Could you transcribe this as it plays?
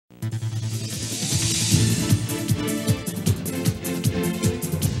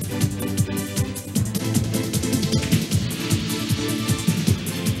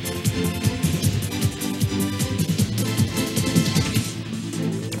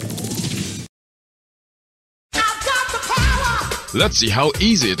Let's see how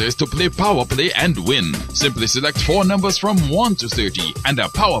easy it is to play Power Play and win. Simply select 4 numbers from 1 to 30 and a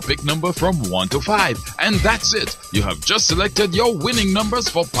Power Pick number from 1 to 5. And that's it. You have just selected your winning numbers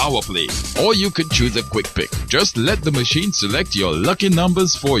for Power Play. Or you could choose a quick pick. Just let the machine select your lucky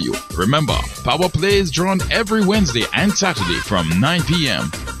numbers for you. Remember, Power Play is drawn every Wednesday and Saturday from 9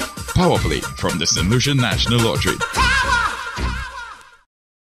 p.m. Power Play from the St. Lucia National Lottery.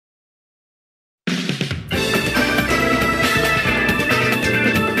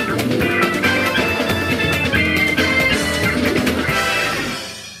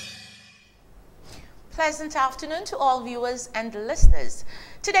 Pleasant afternoon to all viewers and listeners.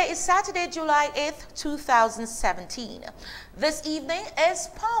 Today is Saturday, July 8th, 2017. This evening is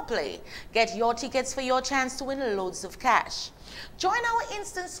Power Play. Get your tickets for your chance to win loads of cash. Join our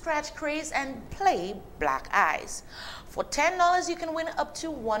instant scratch craze and play Black Eyes. For $10, you can win up to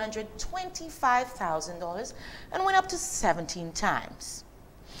 $125,000 and win up to 17 times.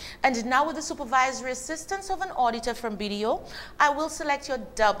 And now, with the supervisory assistance of an auditor from BDO, I will select your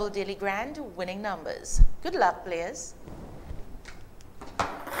double daily grand winning numbers. Good luck, players.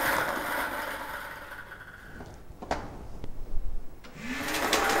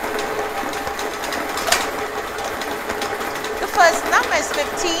 The first number is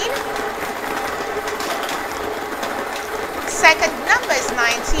 15. Second number is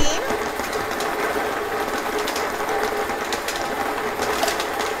 19.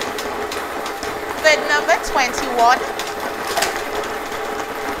 Third number, 21.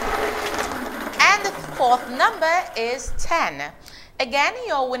 And the fourth number is 10. Again,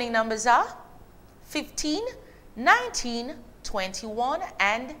 your winning numbers are 15, 19, 21,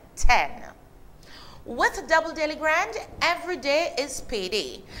 and 10. With Double Daily Grand, every day is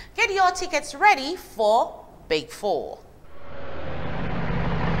payday. Get your tickets ready for Big 4.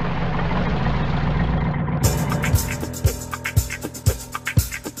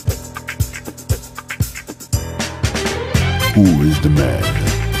 Who is the man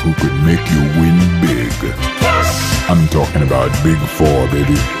who could make you win big? I'm talking about Big 4,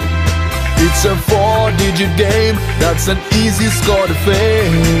 baby. It's a 4-digit game, that's an easy score to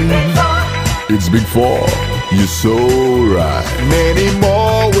fame. It's Big 4, you're so right. Many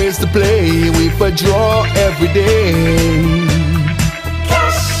more ways to play with a draw every day.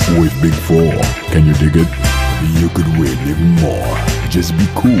 With Big 4, can you dig it? You could win even more. Just be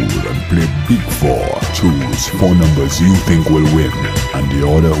cool and play Big 4. Choose 4 numbers you think will win, and the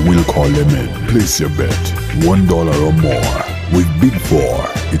order will call them in. Place your bet, $1 or more. With Big 4,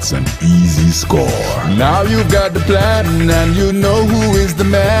 it's an easy score. Now you've got the plan, and you know who is the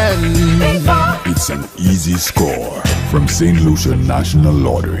man. Big 4. It's an easy score from St. Lucia National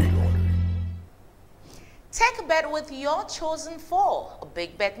Lottery. Take a bet with your chosen 4. A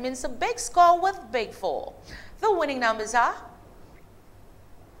big bet means a big score with Big 4. The winning numbers are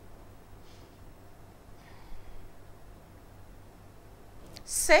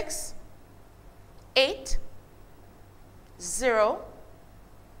 6, 8, 0,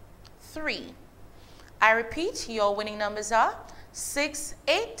 3. I repeat, your winning numbers are 6,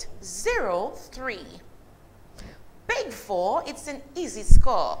 8, 0, 3. Big 4, it's an easy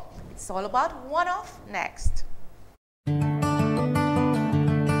score. It's all about one-off next.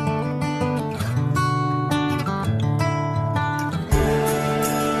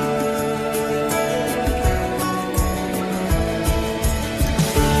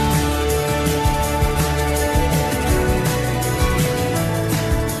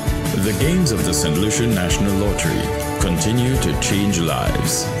 The games of the St. Lucia National Lottery continue to change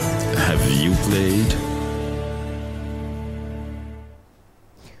lives. Have you played?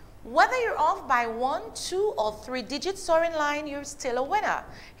 Whether you're off by 1, 2, or 3 digits or in line, you're still a winner.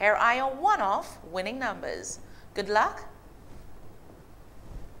 Here are your one-off winning numbers. Good luck.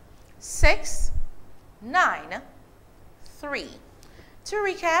 6, 9, 3. To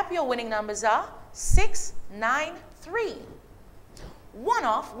recap, your winning numbers are 6, 9, 3.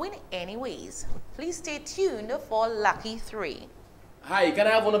 One-off win anyways. Please stay tuned for Lucky 3. Hi, can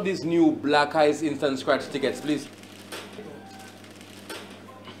I have one of these new Black Eyes instant scratch tickets, please?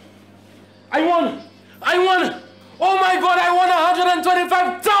 I won! I won! Oh my God, I won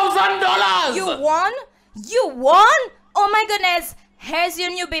 $125,000! You won? You won? Oh my goodness, here's your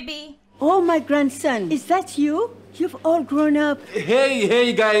new baby. Oh, my grandson, is that you? You've all grown up.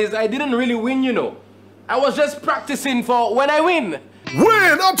 Hey guys, I didn't really win, you know. I was just practicing for when I win.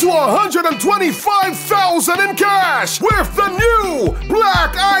 Win up to $125,000 in cash with the new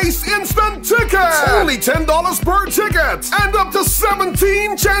Black Ice Instant Ticket. Only $10 per ticket and up to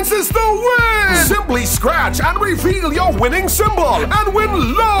 17 chances to win. Simply scratch and reveal your winning symbol and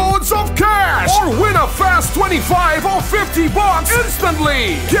win loads of cash. Or win a fast 25 or 50 bucks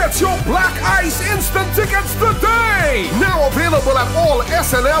instantly. Get your Black Ice Instant tickets today. Now available at all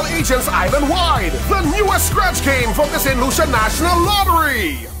SNL agents island-wide. The newest scratch game from the St. Lucia National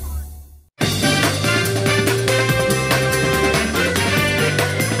Lottery.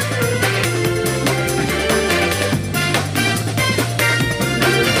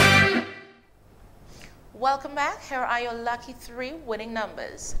 Welcome back. Here are your lucky 3 winning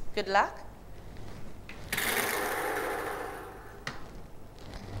numbers. Good luck.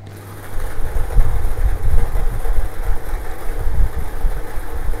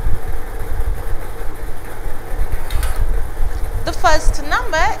 The first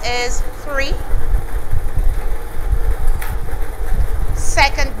number is 3.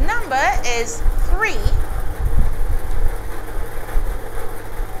 Second number is 3.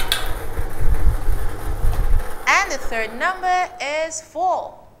 And the third number is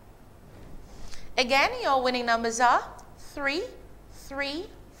 4. Again, your winning numbers are 3, 3,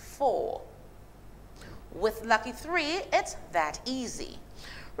 4. With Lucky 3, it's that easy.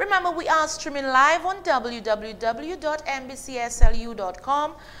 Remember, we are streaming live on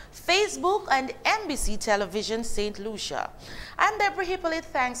www.nbcslu.com, Facebook, and NBC Television St. Lucia. I'm Deborah Hippolyte.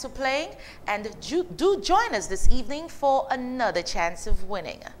 Thanks for playing, and do join us this evening for another chance of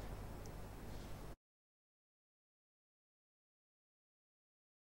winning.